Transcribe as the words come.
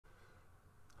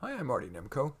Hi, I'm Marty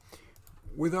Nemko.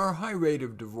 With our high rate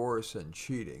of divorce and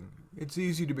cheating, it's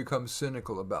easy to become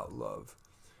cynical about love.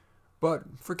 But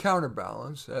for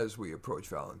counterbalance, as we approach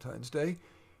Valentine's Day,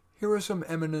 here are some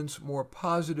Eminents' more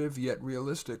positive yet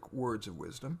realistic words of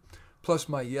wisdom, plus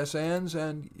my yes ands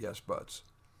and yes buts.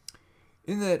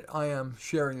 In that I am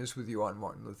sharing this with you on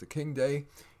Martin Luther King Day,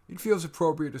 it feels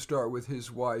appropriate to start with his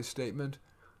wise statement,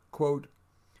 quote,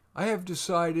 "I have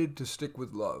decided to stick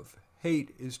with love.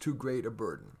 Hate is too great a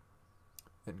burden."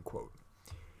 End quote.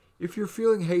 If you're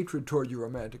feeling hatred toward your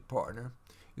romantic partner,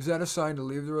 is that a sign to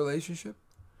leave the relationship?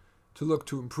 To look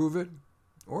to improve it?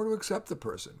 Or to accept the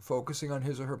person, focusing on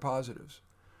his or her positives?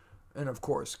 And of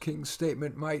course, King's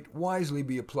statement might wisely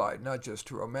be applied not just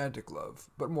to romantic love,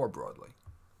 but more broadly.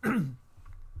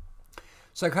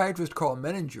 Psychiatrist Carl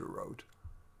Menninger wrote,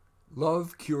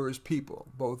 "Love cures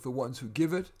people, both the ones who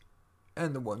give it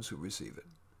and the ones who receive it."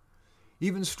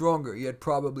 Even stronger, yet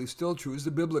probably still true, is the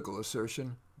biblical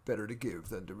assertion, better to give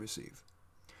than to receive.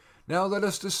 Now let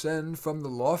us descend from the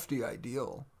lofty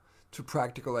ideal to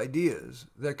practical ideas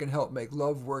that can help make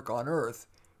love work on earth,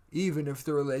 even if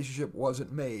the relationship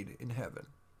wasn't made in heaven.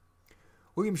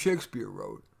 William Shakespeare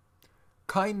wrote,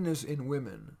 "Kindness in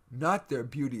women, not their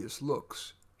beauteous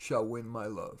looks, shall win my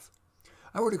love."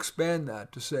 I would expand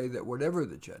that to say that whatever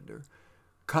the gender,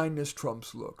 kindness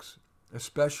trumps looks,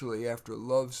 especially after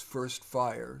love's first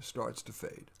fire starts to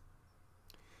fade.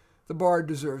 The bard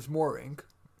deserves more ink.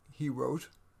 He wrote,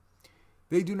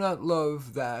 They do not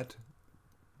love that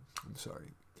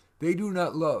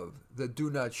do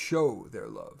not show their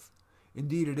love.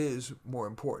 Indeed, it is more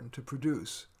important to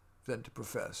produce than to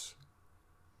profess."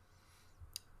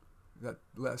 That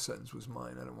last sentence was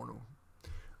mine. I don't want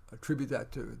to attribute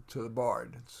that to the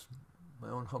bard. It's my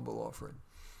own humble offering.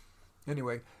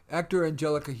 Anyway, actor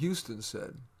Angelica Houston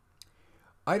said,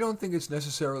 "I don't think it's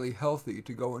necessarily healthy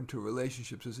to go into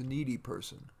relationships as a needy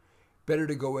person. Better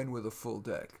to go in with a full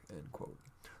deck." End quote.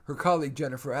 Her colleague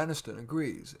Jennifer Aniston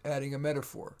agrees, adding a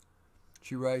metaphor.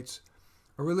 She writes,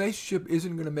 "A relationship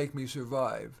isn't going to make me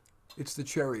survive. It's the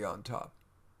cherry on top."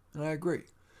 And I agree.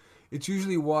 It's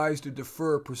usually wise to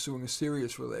defer pursuing a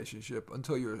serious relationship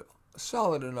until you're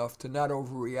solid enough to not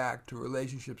overreact to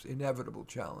relationship's inevitable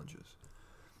challenges.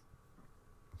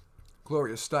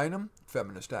 Gloria Steinem,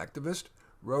 feminist activist,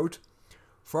 wrote,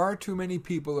 "Far too many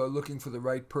people are looking for the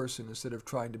right person instead of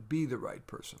trying to be the right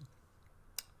person."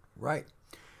 Right.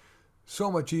 So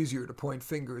much easier to point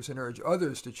fingers and urge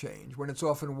others to change when it's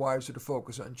often wiser to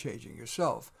focus on changing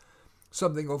yourself,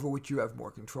 something over which you have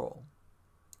more control.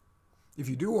 If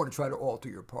you do want to try to alter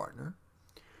your partner,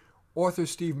 author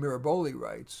Steve Miraboli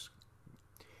writes,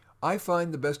 "I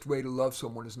find the best way to love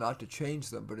someone is not to change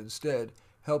them, but instead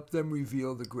help them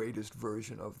reveal the greatest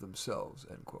version of themselves."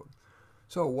 End quote.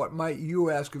 So what might you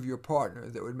ask of your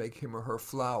partner that would make him or her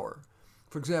flower?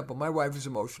 For example, my wife is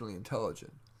emotionally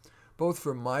intelligent. Both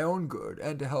for my own good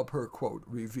and to help her, quote,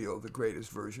 reveal the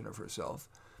greatest version of herself.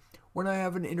 When I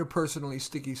have an interpersonally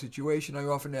sticky situation, I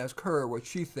often ask her what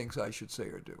she thinks I should say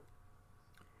or do.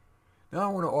 Now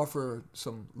I want to offer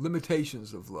some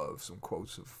limitations of love, some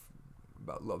quotes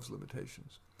about love's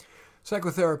limitations.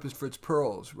 Psychotherapist Fritz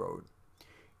Perls wrote,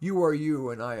 "You are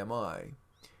you and I am I.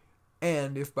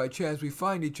 And if by chance we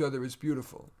find each other, it's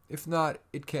beautiful. If not,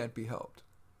 it can't be helped."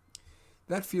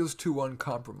 That feels too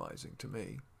uncompromising to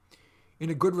me.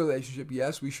 In a good relationship,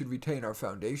 yes, we should retain our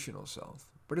foundational self,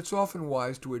 but it's often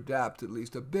wise to adapt at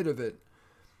least a bit of it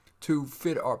to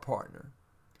fit our partner.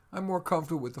 I'm more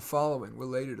comfortable with the following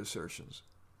related assertions.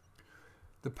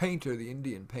 The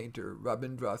Indian painter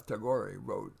Rabindranath Tagore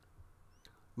wrote,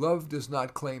 "Love does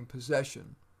not claim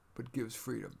possession, but gives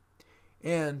freedom."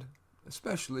 And,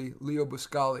 especially Leo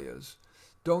Buscaglia's,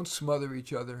 "Don't smother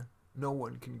each other, no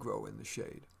one can grow in the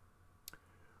shade."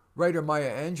 Writer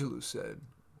Maya Angelou said,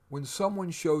 "When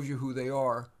someone shows you who they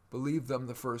are, believe them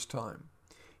the first time.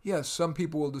 Yes, some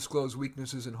people will disclose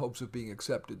weaknesses in hopes of being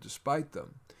accepted despite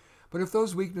them. But if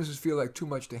those weaknesses feel like too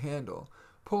much to handle,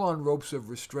 pull on ropes of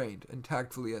restraint and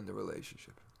tactfully end the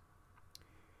relationship."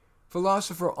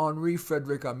 Philosopher Henri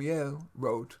Frédéric Amiel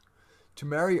wrote, "To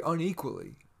marry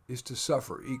unequally is to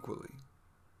suffer equally."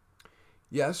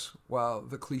 Yes, while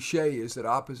the cliché is that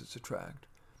opposites attract,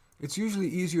 it's usually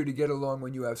easier to get along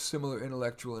when you have similar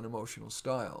intellectual and emotional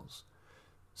styles,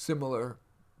 similar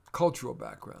cultural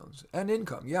backgrounds, and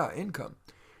income. Yeah, income.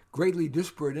 Greatly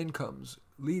disparate incomes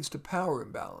leads to power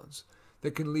imbalance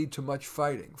that can lead to much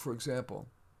fighting. For example,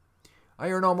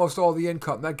 I earn almost all the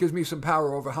income. That gives me some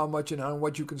power over how much and on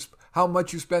what how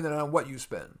much you spend and on what you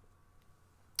spend.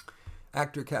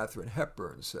 Actor Katharine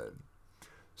Hepburn said,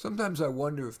 "Sometimes I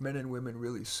wonder if men and women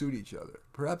really suit each other.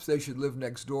 Perhaps they should live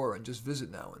next door and just visit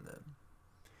now and then."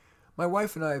 My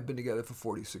wife and I have been together for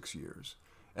 46 years,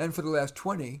 and for the last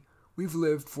 20, we've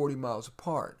lived 40 miles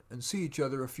apart and see each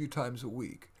other a few times a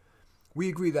week. We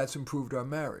agree that's improved our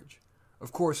marriage.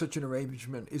 Of course, such an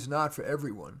arrangement is not for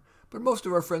everyone, but most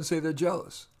of our friends say they're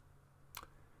jealous.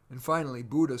 And finally,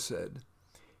 Buddha said,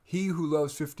 "He who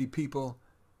loves 50 people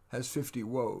has 50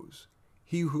 woes.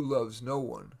 He who loves no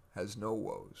one has no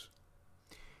woes."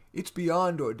 It's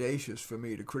beyond audacious for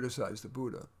me to criticize the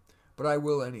Buddha, but I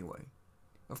will anyway.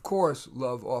 Of course,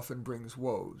 love often brings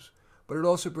woes, but it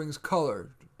also brings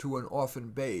color to an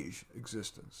often beige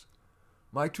existence.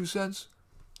 My 2 cents?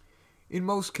 In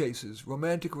most cases,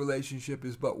 romantic relationship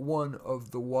is but one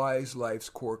of the wise life's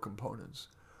core components.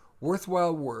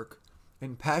 Worthwhile work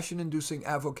and passion-inducing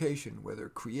avocation, whether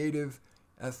creative,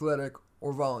 athletic,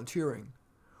 or volunteering,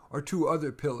 are 2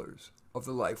 other pillars of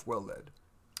the life well led.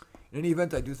 In any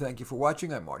event, I do thank you for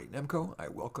watching. I'm Marty Nemko. I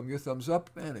welcome your thumbs up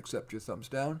and accept your thumbs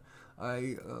down.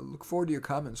 I look forward to your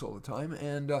comments all the time,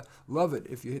 and love it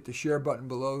if you hit the share button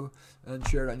below and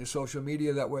share it on your social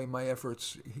media. That way my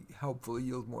efforts hopefully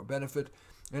yield more benefit.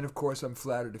 And of course, I'm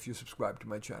flattered if you subscribe to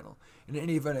my channel. In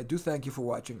any event, I do thank you for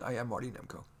watching. I am Marty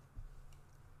Nemko.